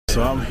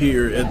So I'm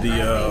here at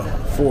the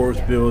Forbes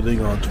building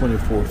on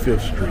 24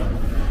 Fifth Street,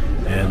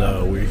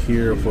 and we're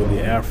here for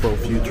the Afro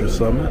Future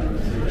Summit.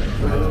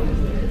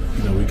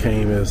 We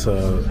came as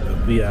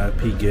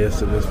VIP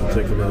guests at this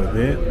particular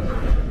event,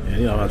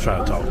 and I try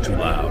to talk too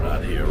loud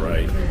out here,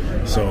 right?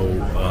 So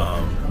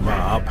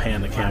I'll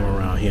pan the camera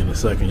around here in a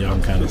second. Y'all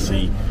can kind of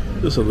see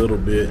just a little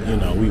bit.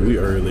 We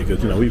early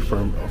because we a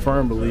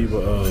firm believer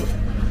of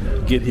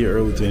get here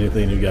early to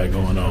anything you got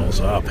going on.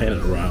 So I'll pan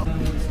it around.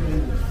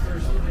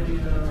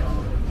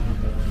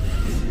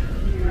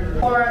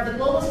 For the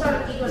global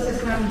startup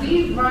ecosystem,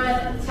 we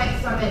run tech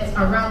summits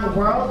around the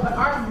world, but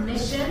our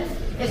mission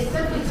is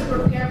simply to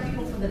prepare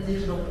people for the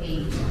digital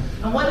age.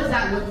 And what does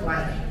that look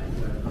like?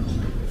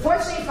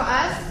 Fortunately for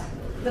us,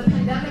 the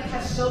pandemic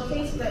has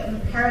showcased the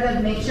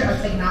imperative nature of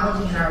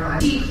technology in our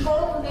lives.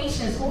 Whole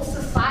nations, whole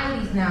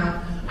societies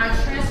now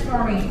are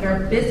transforming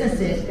their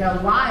businesses, their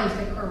lives,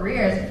 their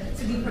careers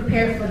to be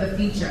prepared for the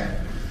future.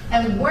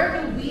 And where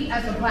do we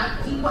as a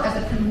Black people,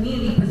 as a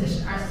community,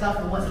 position ourselves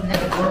and what's next?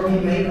 Where we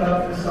make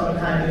up for some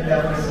kind of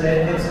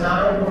deficit. It's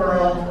not a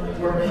world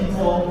where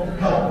people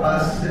help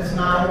us. It's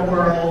not a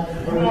world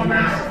where we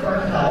ask for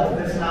help.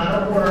 It's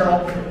not a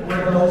world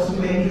where those who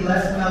may be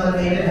less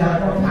melanated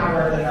have more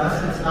power than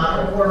us. It's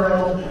not a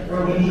world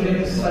where we need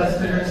any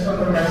sustenance from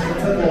the rest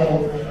of the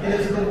globe. It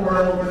is the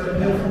world where the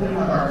pilfering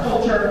of our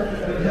culture,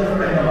 the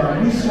pilfering of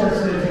our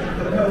resources,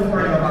 the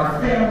pilfering of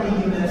our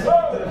family units,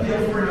 the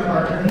pilfering of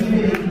our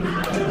community, the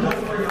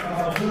pilfering of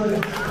our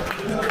goods, the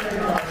pilfering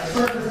of our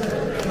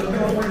services, the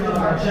pilfering of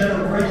our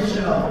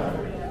generational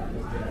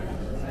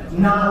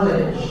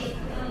knowledge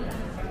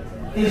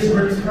is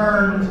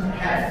returned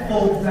at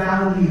full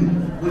value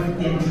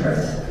with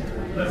interest.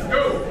 Let's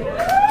go!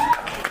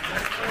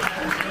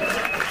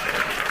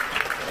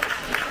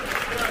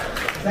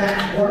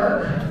 That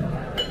work,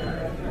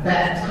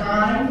 that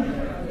time,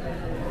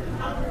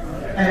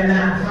 and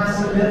that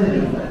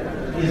possibility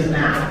is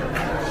now.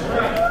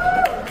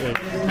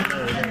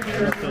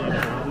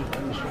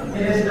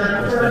 It is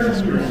not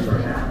 30 years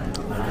from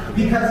now.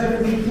 Because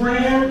if we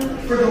plan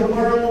for the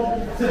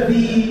world to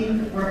be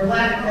where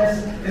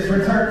Blackness is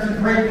returned to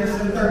greatness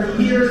in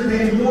 30 years,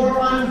 then your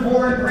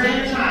unborn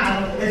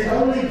grandchild is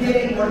only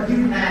getting what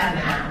you have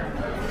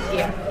now.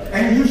 Yeah.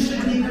 And you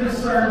should be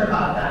concerned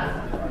about that.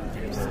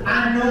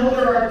 I know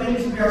there are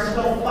things we are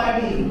still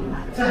fighting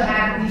to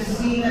have be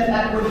seen as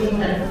equity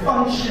and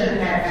function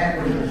as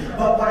equity.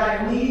 But what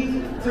I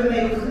need to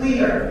make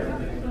clear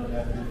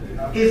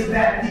is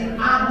that the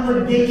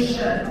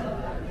obligation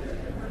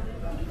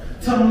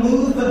to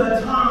move the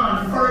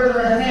baton further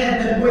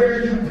ahead than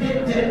where you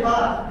picked it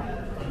up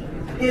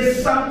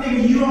is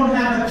something you don't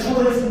have a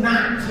choice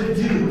not to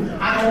do.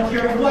 I don't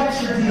care what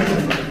you're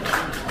dealing with.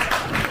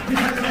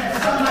 Because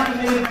if somebody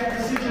made that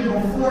decision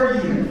before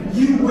you,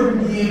 you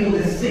wouldn't be able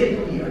to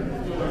sit here.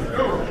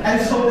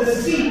 And so the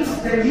seat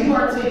that you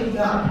are taking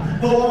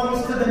up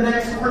belongs to the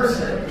next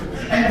person.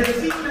 And the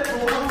seat that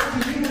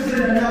belongs to you is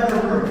in another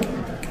room.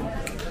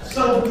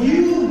 So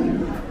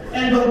you,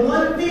 and the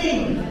one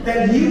thing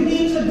that you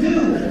need to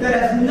do that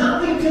has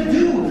nothing to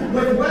do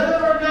with whether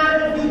or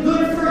not it'll be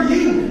good for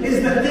you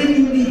is the thing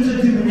you need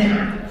to do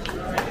now.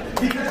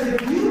 Because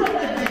if you don't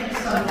advance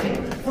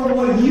something from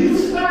where you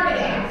started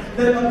at,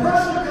 then the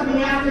person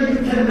coming after you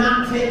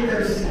cannot take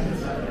their seat.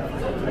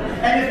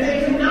 And if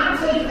they cannot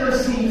take their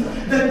seat,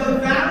 then the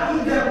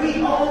value that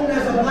we own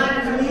as a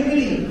Black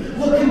community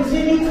will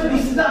continue to be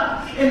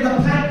stuck in the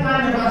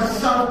pipeline of our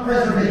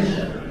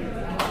self-preservation.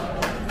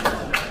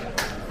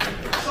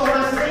 So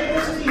I say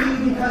this to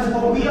you because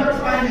what we are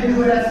trying to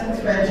do at Essence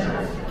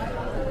Ventures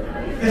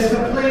is to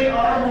play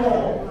our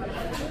role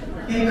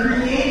in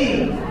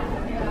creating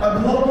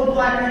a global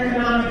Black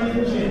economic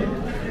engine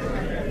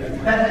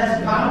that has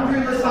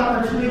boundaryless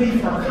opportunity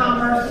for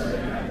commerce,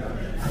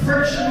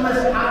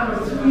 frictionless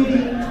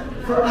opportunity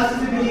for us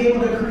to be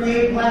able to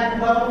create Black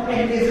wealth,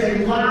 and is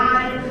a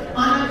live,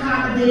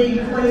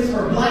 unaccommodating place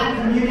for Black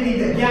community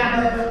to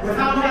gather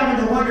without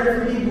having to wonder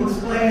if we need to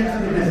explain it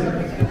to the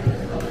visitors.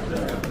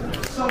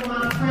 So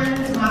my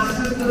friends, my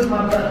sisters,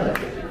 my brothers,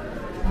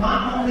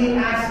 my only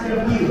ask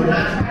of you, and I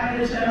try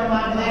to channel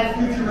my Black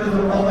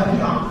futurism over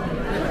here.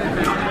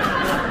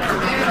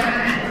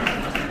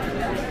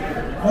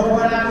 But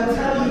what I will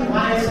tell you,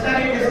 my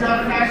aesthetic is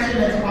not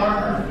fashion, it's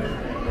armor.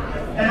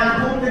 And I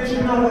hope that you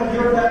know what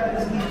your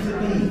weapons need to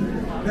be.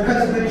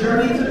 Because the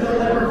journey to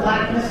deliver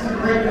Blackness to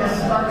greatness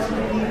starts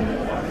with you,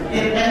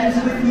 it ends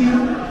with you,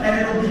 and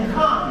it'll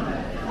become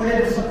what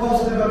it is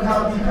supposed to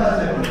become because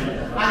of you.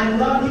 I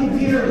love you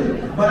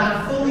dearly, but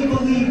I fully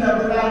believe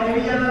that without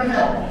any other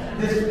help,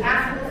 this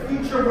Afro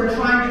future we're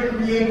trying to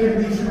create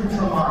can be true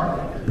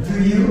tomorrow.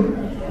 Do you?